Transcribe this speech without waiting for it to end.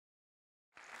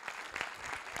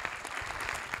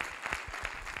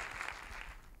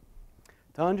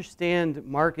To understand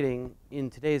marketing in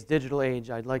today's digital age,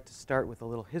 I'd like to start with a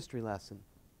little history lesson.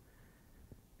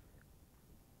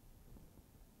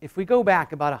 If we go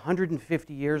back about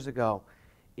 150 years ago,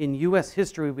 in US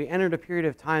history, we entered a period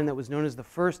of time that was known as the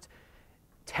first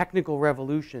technical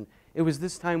revolution. It was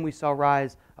this time we saw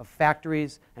rise of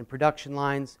factories and production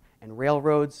lines and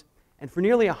railroads. And for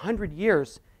nearly 100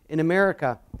 years in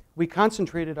America, we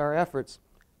concentrated our efforts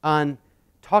on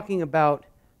talking about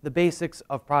the basics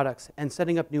of products and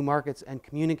setting up new markets and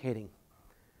communicating.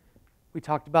 We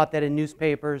talked about that in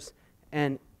newspapers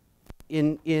and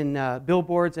in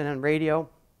billboards and on radio.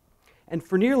 And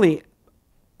for nearly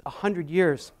 100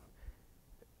 years,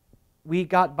 we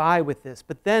got by with this.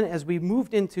 But then as we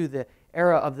moved into the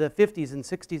era of the 50s and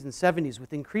 60s and 70s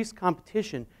with increased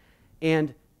competition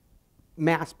and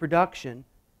mass production,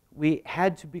 we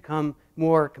had to become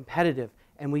more competitive.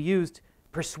 And we used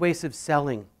persuasive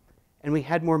selling. And we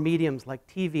had more mediums like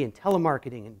TV and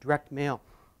telemarketing and direct mail.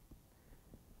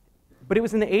 But it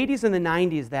was in the 80s and the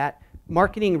 90s that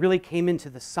marketing really came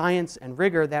into the science and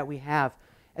rigor that we have,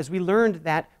 as we learned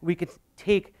that we could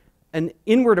take an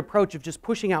inward approach of just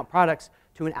pushing out products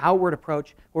to an outward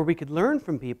approach where we could learn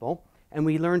from people, and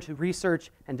we learned to research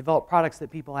and develop products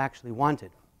that people actually wanted.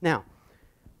 Now,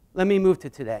 let me move to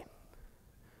today,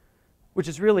 which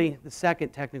is really the second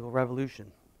technical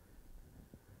revolution.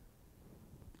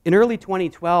 In early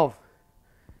 2012,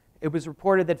 it was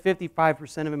reported that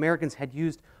 55% of Americans had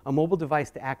used a mobile device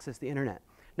to access the internet.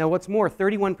 Now, what's more,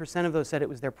 31% of those said it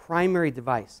was their primary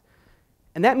device.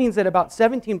 And that means that about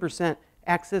 17%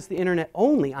 access the internet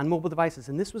only on mobile devices,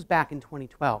 and this was back in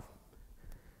 2012.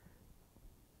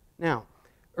 Now,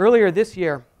 earlier this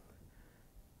year,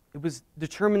 it was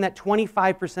determined that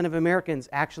 25% of Americans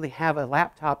actually have a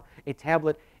laptop, a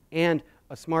tablet, and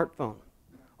a smartphone,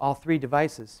 all three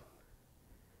devices.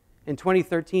 In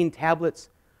 2013,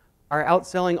 tablets are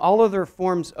outselling all other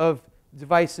forms of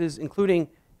devices, including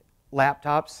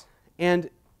laptops,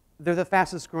 and they're the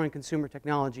fastest growing consumer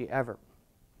technology ever.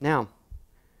 Now,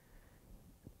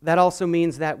 that also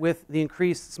means that with the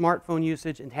increased smartphone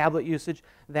usage and tablet usage,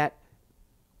 that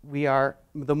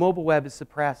the mobile web is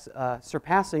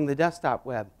surpassing the desktop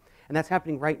web. And that's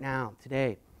happening right now,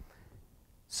 today.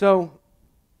 So,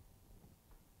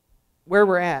 where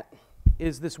we're at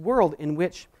is this world in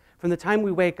which from the time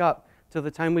we wake up till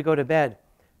the time we go to bed,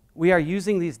 we are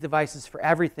using these devices for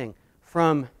everything,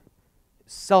 from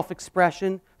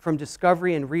self-expression, from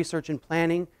discovery and research and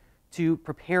planning, to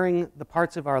preparing the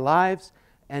parts of our lives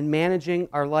and managing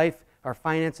our life, our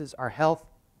finances, our health.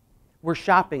 We're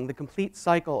shopping. The complete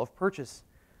cycle of purchase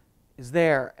is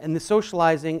there, and the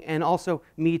socializing and also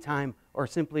me time or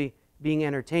simply being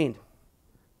entertained.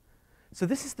 So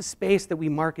this is the space that we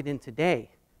market in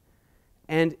today.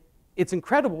 And it's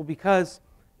incredible because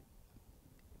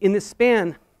in this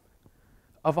span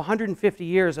of 150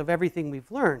 years of everything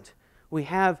we've learned, we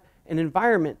have an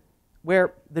environment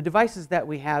where the devices that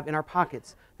we have in our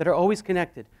pockets that are always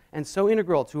connected and so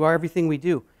integral to everything we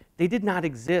do, they did not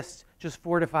exist just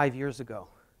 4 to 5 years ago.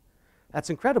 That's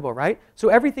incredible, right? So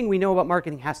everything we know about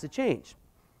marketing has to change.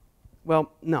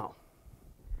 Well, no.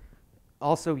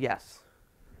 Also, yes.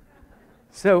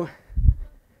 So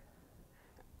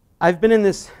I've been in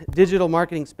this digital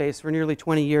marketing space for nearly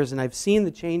 20 years, and I've seen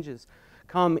the changes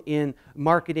come in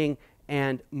marketing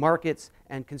and markets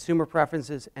and consumer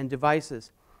preferences and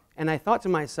devices. And I thought to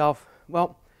myself,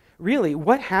 well, really,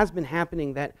 what has been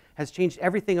happening that has changed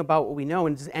everything about what we know,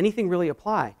 and does anything really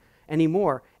apply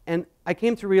anymore? And I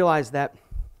came to realize that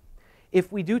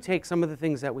if we do take some of the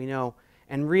things that we know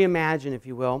and reimagine, if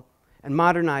you will, and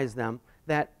modernize them,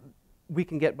 that we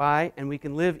can get by and we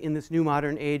can live in this new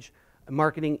modern age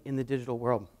marketing in the digital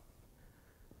world.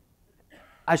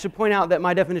 I should point out that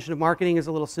my definition of marketing is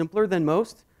a little simpler than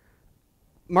most.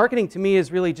 Marketing to me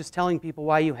is really just telling people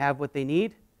why you have what they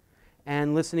need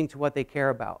and listening to what they care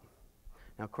about.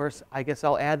 Now, of course, I guess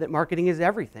I'll add that marketing is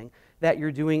everything that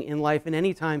you're doing in life, and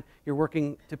anytime you're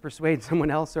working to persuade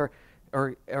someone else or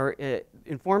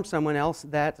inform someone else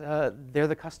that they're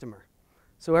the customer.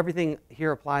 So everything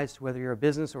here applies to whether you're a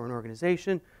business or an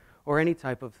organization or any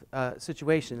type of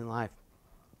situation in life.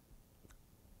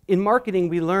 In marketing,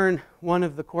 we learn one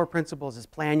of the core principles is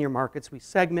plan your markets. We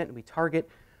segment and we target.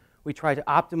 We try to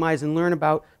optimize and learn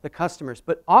about the customers.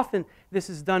 But often, this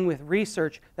is done with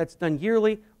research that's done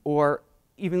yearly or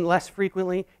even less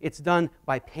frequently. It's done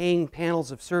by paying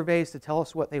panels of surveys to tell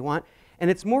us what they want. And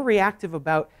it's more reactive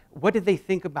about what did they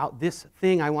think about this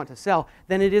thing I want to sell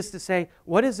than it is to say,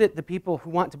 what is it the people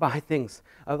who want to buy things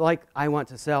like I want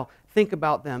to sell think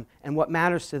about them and what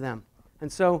matters to them.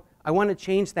 And so I want to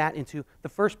change that into the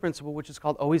first principle, which is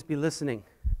called always be listening.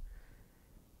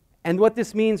 And what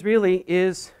this means really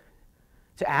is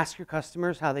to ask your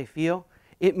customers how they feel.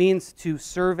 It means to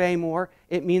survey more.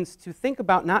 It means to think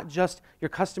about not just your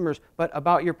customers, but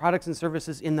about your products and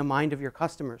services in the mind of your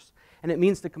customers. And it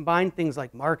means to combine things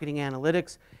like marketing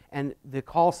analytics and the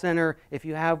call center, if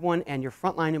you have one, and your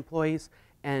frontline employees,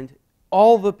 and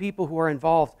all the people who are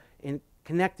involved in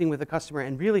connecting with the customer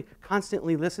and really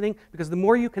constantly listening, because the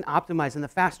more you can optimize and the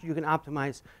faster you can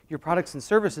optimize your products and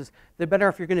services, the better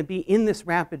if you're going to be in this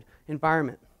rapid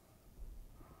environment.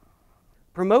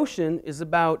 Promotion is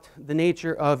about the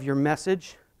nature of your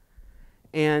message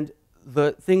and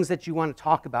the things that you want to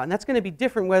talk about. And that's going to be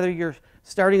different whether you're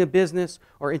starting a business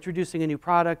or introducing a new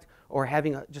product or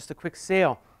having just a quick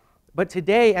sale. But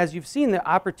today, as you've seen, the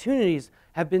opportunities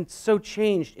have been so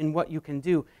changed in what you can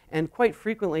do. And quite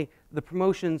frequently, the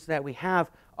promotions that we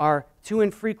have are too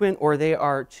infrequent or they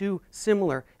are too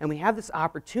similar. And we have this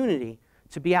opportunity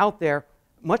to be out there,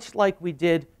 much like we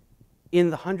did in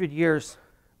the 100 years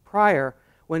prior,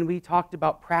 when we talked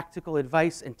about practical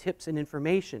advice and tips and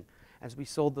information as we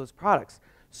sold those products.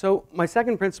 So my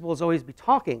second principle is always be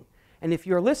talking. And if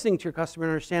you're listening to your customer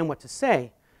and understand what to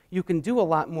say, you can do a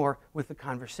lot more with the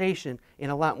conversation in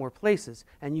a lot more places.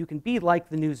 And you can be like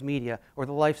the news media or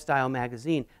the lifestyle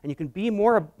magazine. And you can be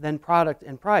more than product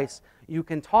and price. You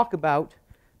can talk about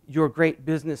your great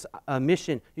business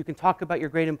mission. You can talk about your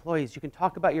great employees. You can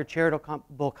talk about your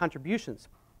charitable contributions.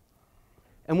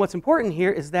 And what's important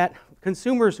here is that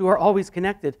consumers who are always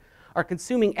connected are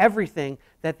consuming everything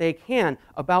that they can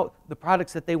about the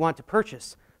products that they want to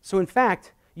purchase. So in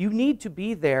fact, you need to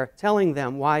be there telling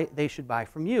them why they should buy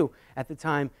from you at the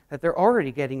time that they're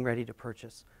already getting ready to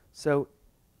purchase. So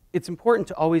it's important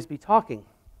to always be talking.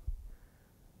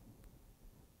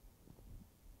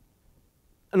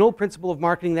 An old principle of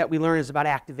marketing that we learn is about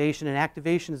activation, and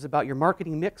activation is about your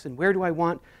marketing mix and where do I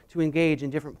want to engage in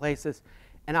different places.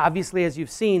 And obviously, as you've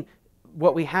seen,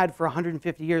 what we had for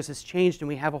 150 years has changed, and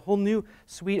we have a whole new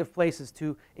suite of places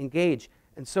to engage.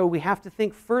 And so we have to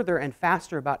think further and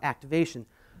faster about activation.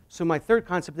 So my third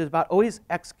concept is about always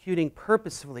executing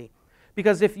purposefully.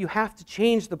 Because if you have to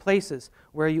change the places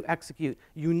where you execute,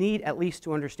 you need at least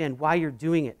to understand why you're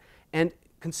doing it. And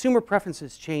consumer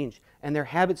preferences change, and their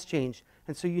habits change.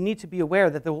 And so you need to be aware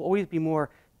that there will always be more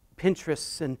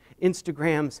Pinterests and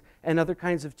Instagrams and other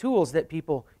kinds of tools that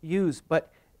people use.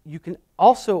 But you can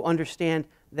also understand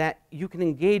that you can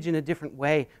engage in a different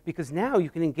way, because now you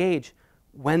can engage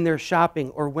when they're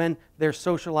shopping or when they're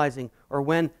socializing or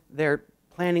when they're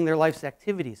planning their life's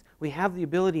activities. We have the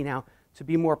ability now to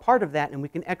be more part of that, and we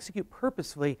can execute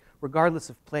purposefully regardless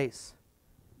of place.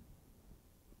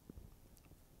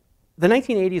 The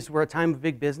 1980s were a time of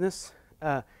big business.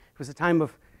 It was a time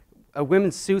of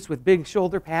women's suits with big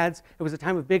shoulder pads. It was a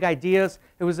time of big ideas.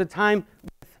 It was a time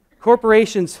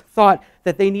corporations thought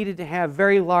that they needed to have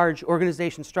very large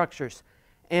organization structures.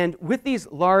 And with these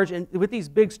large and with these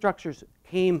big structures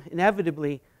came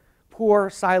inevitably poor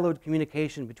siloed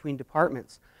communication between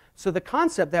departments. So the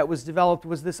concept that was developed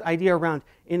was this idea around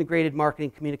integrated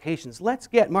marketing communications. Let's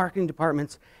get marketing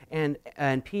departments and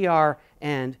PR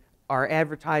and our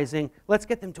advertising, let's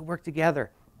get them to work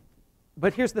together.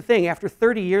 But here's the thing, after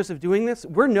 30 years of doing this,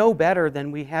 we're no better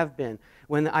than we have been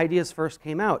when the ideas first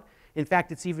came out. In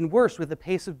fact, it's even worse with the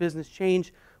pace of business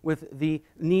change, with the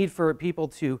need for people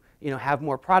to have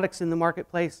more products in the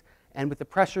marketplace, and with the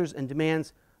pressures and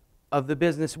demands of the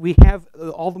business. We have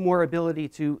all the more ability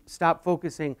to stop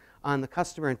focusing on the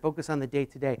customer and focus on the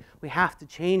day-to-day. We have to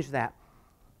change that.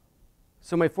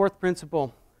 So my fourth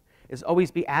principle is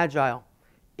always be agile.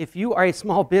 If you are a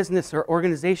small business or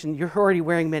organization, you're already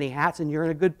wearing many hats and you're in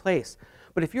a good place.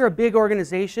 But if you're a big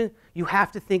organization, you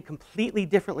have to think completely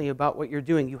differently about what you're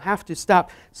doing. You have to stop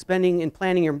spending and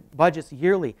planning your budgets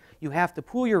yearly. You have to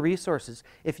pool your resources.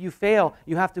 If you fail,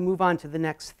 you have to move on to the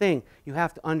next thing. You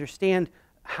have to understand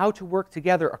how to work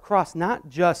together across not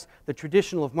just the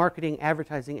traditional of marketing,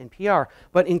 advertising, and PR,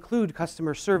 but include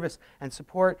customer service and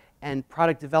support and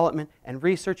product development and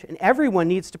research. And everyone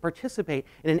needs to participate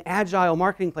in an agile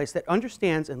marketing place that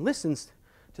understands and listens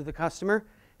to the customer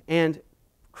and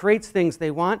creates things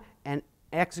they want and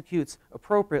executes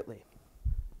appropriately.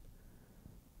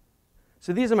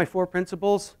 So these are my 4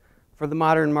 principles for the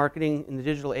modern marketing in the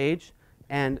digital age.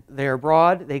 And they're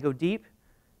broad, they go deep,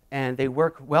 and they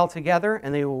work well together,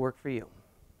 and they will work for you.